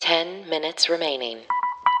10 minutes remaining.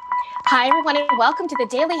 Hi, everyone, and welcome to the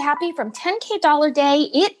Daily Happy from 10K Dollar Day.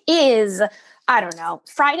 It is,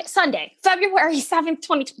 Sunday, February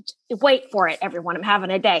 7th, wait for it, everyone. I'm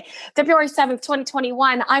having a day. February 7th,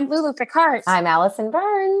 2021. I'm Lulu Picard. I'm Allison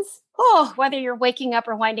Burns. Oh, whether you're waking up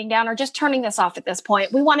or winding down or just turning this off at this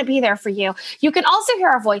point, we want to be there for you. You can also hear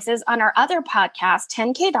our voices on our other podcast,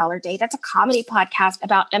 10K Dollar Day. That's a comedy podcast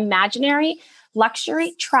about imaginary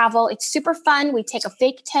luxury travel. It's super fun. We take a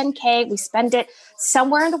fake 10K. We spend it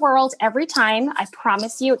somewhere in the world every time. I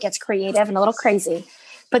promise you it gets creative and a little crazy.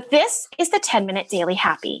 But this is the 10-minute Daily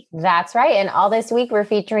Happy. That's right. And all this week, we're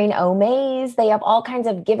featuring Omaze. They have all kinds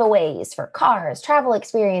of giveaways for cars, travel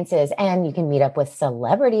experiences, and you can meet up with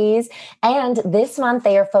celebrities. And this month,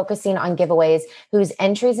 they are focusing on giveaways whose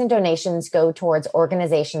entries and donations go towards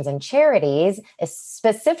organizations and charities,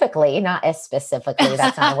 specifically, not as specifically,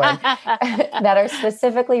 that's not a word, that are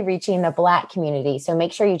specifically reaching the Black community. So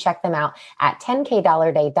make sure you check them out at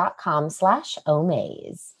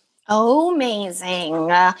 10kdollarday.com/Omaze. Oh, amazing.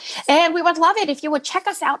 And we would love it if you would check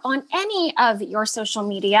us out on any of your social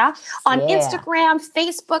media, on Instagram,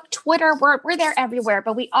 Facebook, Twitter. We're there everywhere,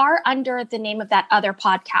 but we are under the name of that other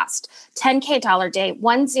podcast, 10K Dollar Day,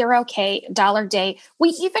 10K Dollar Day. We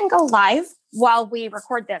even go live while we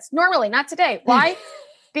record this. Normally, not today. Why?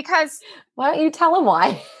 Because... Why don't you tell them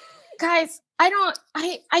why? Guys, I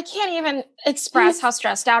can't even express how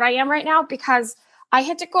stressed out I am right now because I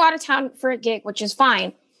had to go out of town for a gig, which is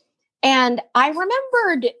fine. And I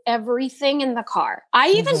remembered everything in the car. I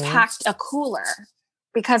even packed a cooler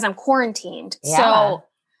because I'm quarantined. Yeah. So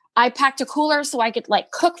I packed a cooler so I could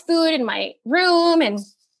cook food in my room. And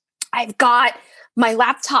I've got my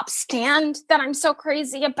laptop stand that I'm so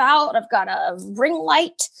crazy about. I've got a ring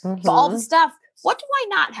light for all the stuff. What do I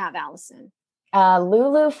not have, Allison?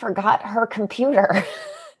 Lulu forgot her computer.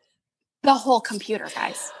 The whole computer,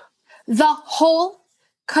 guys. The whole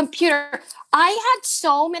computer. I had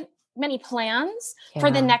so many plans for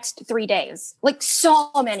the next 3 days, so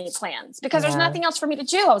many plans because there's nothing else for me to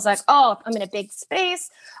do. I was like, oh, I'm in a big space.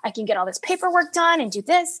 I can get all this paperwork done and do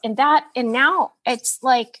this and that. And now it's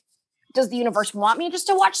like, does the universe want me just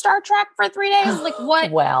to watch Star Trek for 3 days? What?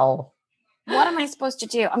 Well, what am I supposed to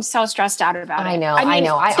do? I'm so stressed out about it. I know. I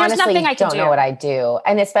honestly don't know what I do.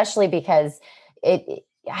 And especially because I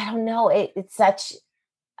don't know. It's such...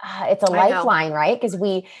 it's a lifeline, right? Because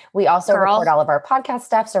we also record all of our podcast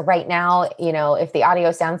stuff. So right now, if the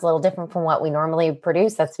audio sounds a little different from what we normally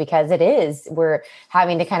produce, that's because it is. We're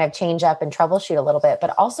having to kind of change up and troubleshoot a little bit.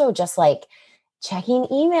 But also just checking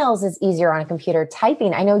emails is easier on a computer.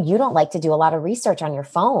 Typing. I know you don't like to do a lot of research on your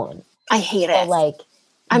phone. I hate it.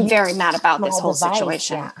 I'm very mad about this whole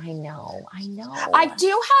situation. Yeah, I know. I do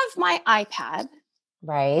have my iPad.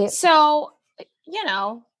 Right. So,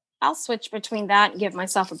 I'll switch between that and give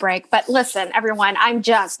myself a break. But listen, everyone, I'm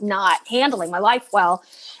just not handling my life well.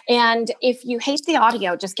 And if you hate the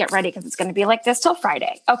audio, just get ready because it's going to be like this till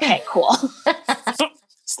Friday. Okay, cool.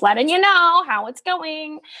 Just letting you know how it's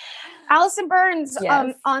going. Allison Burns,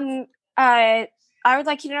 yes. I would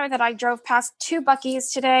like you to know that I drove past 2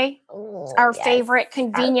 Buc-ee's today, our favorite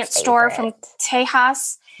convenience store from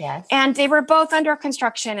Tejas. Yes. And they were both under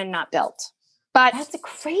construction and not built. But that's a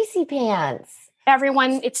crazy pants.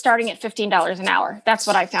 Everyone, it's starting at $15 an hour. That's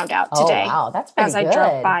what I found out today. Oh, wow. That's pretty good. As I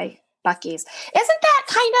drove by Buc-ee's. Isn't that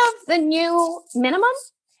kind of the new minimum?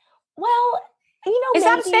 Well, is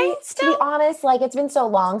that a thing still? To be honest, it's been so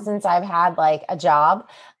long since I've had a job.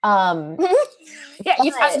 We're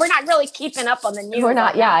not really keeping up on the new. We're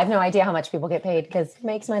not. Yeah, I have no idea how much people get paid because it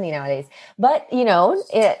makes money nowadays. But,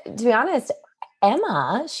 to be honest,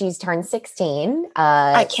 Emma, she's turned 16.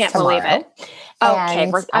 I can't believe it.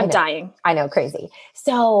 Okay, I'm dying. I know, crazy.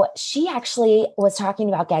 So she actually was talking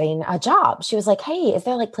about getting a job. She was like, hey, is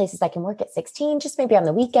there places I can work at 16? Just maybe on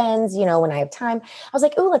the weekends, when I have time. I was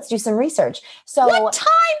like, ooh, let's do some research. So what time?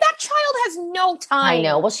 That child has no time. I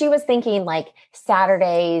know. Well, she was thinking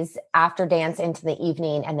Saturdays after dance into the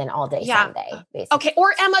evening and then all day Sunday, basically. Okay.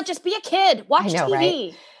 Or Emma, just be a kid. Watch TV.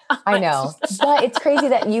 Right? I know, but it's crazy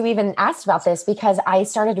that you even asked about this because I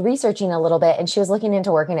started researching a little bit and she was looking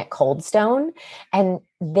into working at Cold Stone and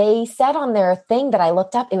they said on their thing that I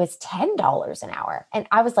looked up, it was $10 an hour. And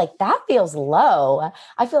I was like, that feels low.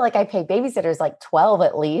 I feel like I pay babysitters 12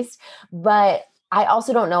 at least, but I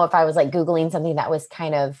also don't know if I was Googling something that was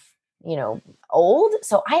kind of, old.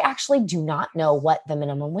 So I actually do not know what the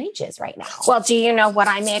minimum wage is right now. Well, do you know what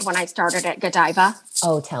I made when I started at Godiva?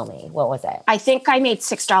 Oh, tell me. What was it? I think I made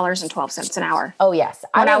 $6.12 an hour. Oh, yes.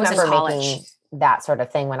 I remember making that sort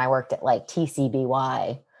of thing when I worked at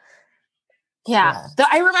TCBY. Yeah.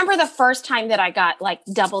 I remember the first time that I got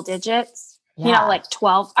double digits. Yeah. like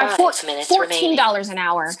 12 or 5 minutes remaining. $14 an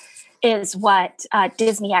hour is what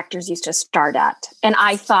Disney actors used to start at. And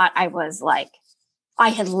I thought I was like, I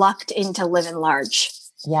had lucked into living large.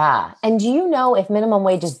 Yeah. And do you know if minimum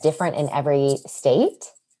wage is different in every state?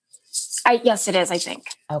 Yes, it is, I think.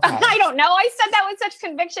 Okay. I don't know. I said that with such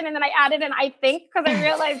conviction, and then I added an I think because I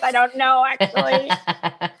realized I don't know, actually.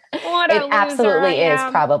 What a It absolutely loser I is,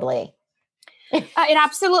 am. probably. It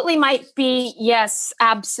absolutely might be, yes,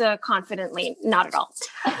 confidently, not at all.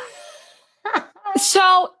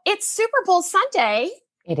 So it's Super Bowl Sunday.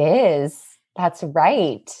 It is. That's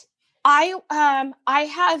right. I'm going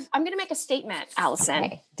to make a statement, Allison.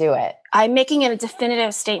 Okay, do it. I'm making it a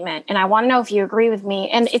definitive statement, and I want to know if you agree with me.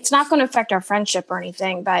 And it's not going to affect our friendship or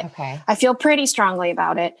anything, but Okay. I feel pretty strongly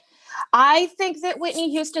about it. I think that Whitney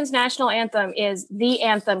Houston's national anthem is the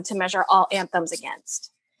anthem to measure all anthems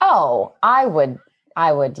against. Oh, I would,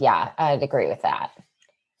 yeah, I'd agree with that.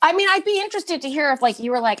 I mean, I'd be interested to hear if, like, you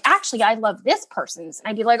were like, actually, I love this person's. And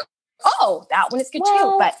I'd be like, oh, that one is good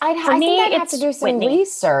too. But I for me, think I'd have it's to do some Whitney.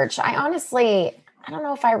 research. I don't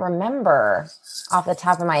know if I remember off the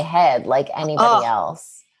top of my head like anybody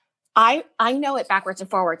else. I know it backwards and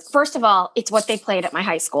forwards. First of all, it's what they played at my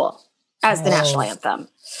high school as the national anthem.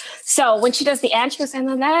 So when she does the end, she goes, "In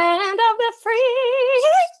the land of the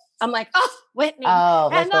free," I'm like, oh, Whitney. Oh,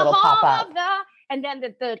 like and the little home pop-up. of and then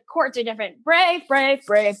the chords are different. Brave, brave,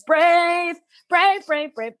 brave, brave, brave,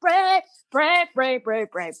 brave, brave, brave, brave, brave,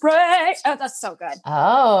 brave, brave, brave. Oh, that's so good.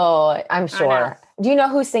 Oh, I'm sure. Do you know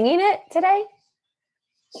who's singing it today?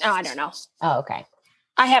 No, I don't know. Oh, okay.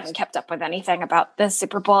 I haven't kept up with anything about the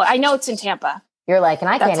Super Bowl. I know it's in Tampa. You're like, and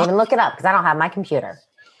I That's can't even look it up because I don't have my computer.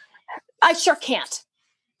 I sure can't.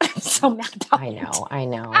 I'm so mad about it. I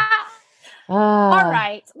know. All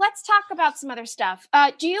right, let's talk about some other stuff.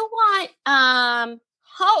 Do you want,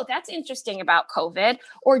 oh, that's interesting about COVID,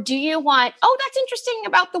 or do you want, oh, that's interesting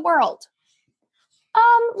about the world?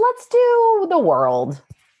 Let's do the world.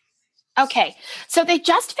 Okay, so they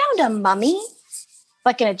just found a mummy,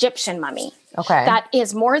 like an Egyptian mummy, Okay. that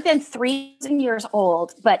is more than 3,000 years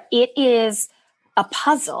old, but it is a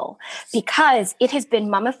puzzle because it has been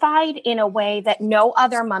mummified in a way that no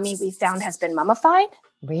other mummy we found has been mummified.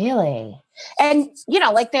 Really? And,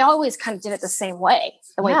 like they always kind of did it the same way,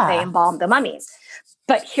 the way they embalmed the mummies.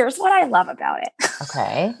 But here's what I love about it.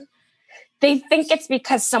 Okay. They think it's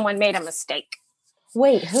because someone made a mistake.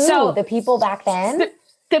 Wait, who? So- the people back then?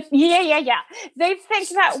 Yeah. They think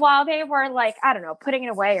that while they were like, I don't know, putting it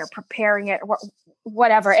away or preparing it or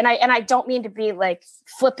whatever. And I don't mean to be like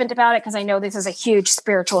flippant about it because I know this is a huge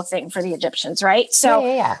spiritual thing for the Egyptians, right? So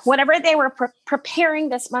Yeah. whenever they were preparing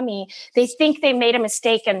this mummy, they think they made a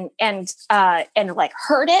mistake and like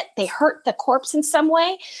hurt it. They hurt the corpse in some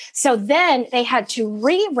way. So then they had to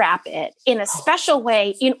rewrap it in a special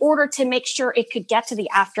way in order to make sure it could get to the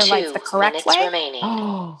afterlife the correct 2 minutes way. remaining.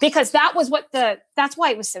 Oh, Because that was that's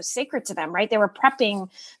why it was so sacred to them, right? They were prepping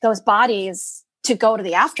those bodies to go to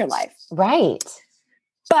the afterlife. right.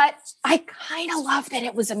 But I kind of love that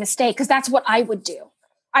it was a mistake because that's what I would do.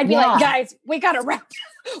 I'd be like, guys, we got to wrap.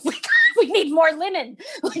 We need more linen.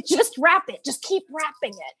 Like, just wrap it. Just keep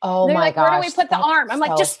wrapping it. Oh They're my like, gosh. where do we put the arm? I'm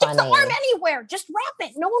like, so just stick the funny. arm anywhere. Just wrap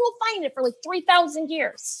it. No one will find it for like 3,000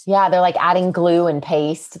 years. Yeah, they're like adding glue and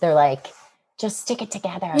paste. They're like, just stick it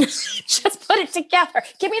together. Just put it together.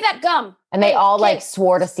 Give me that gum. And they Hey, all kid. like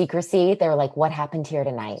swore to secrecy. They were like, what happened here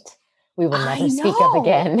tonight? We will I never speak know. of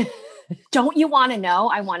again. Don't you want to know?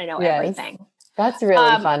 I want to know Yes. everything. That's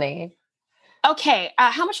really funny. Okay.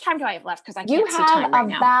 How much time do I have left? Because I You can't see time have right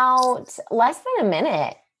now. about less than a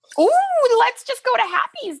minute. Ooh, let's just go to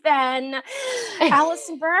happies then.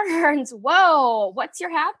 Allison Burns. Whoa. What's your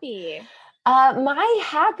happy? My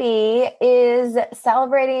happy is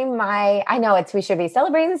celebrating we should be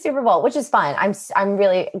celebrating the Super Bowl, which is fun. I'm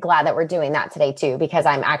really glad that we're doing that today too, because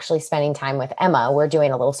I'm actually spending time with Emma. We're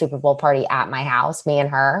doing a little Super Bowl party at my house, me and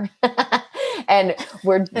her. And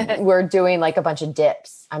we're doing like a bunch of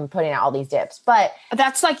dips. I'm putting out all these dips, but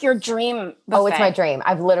That's like your dream buffet. oh, it's my dream.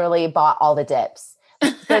 I've literally bought all the dips.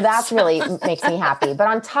 So that's really makes me happy. But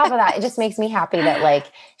on top of that, it just makes me happy that like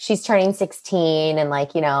she's turning 16 and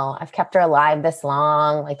like, I've kept her alive this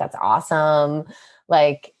long. Like, that's awesome.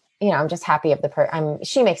 Like, I'm just happy of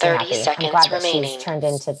she makes me 30 happy. I'm seconds glad that remaining. she's turned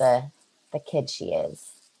into the kid she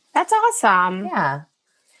is. That's awesome. Yeah.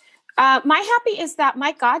 My happy is that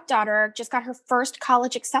my goddaughter just got her first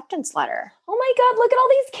college acceptance letter. Oh my God, look at all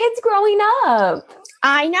these kids growing up.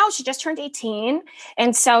 I know. She just turned 18.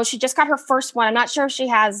 And so she just got her first one. I'm not sure if she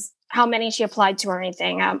has how many she applied to or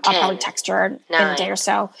anything. I'll probably text her in a day or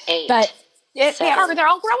so. 8, But they're 7,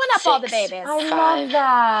 all growing up, all the 6, babies. I 5, love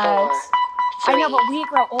that. I know, but we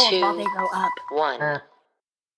grow old while they grow up. 1.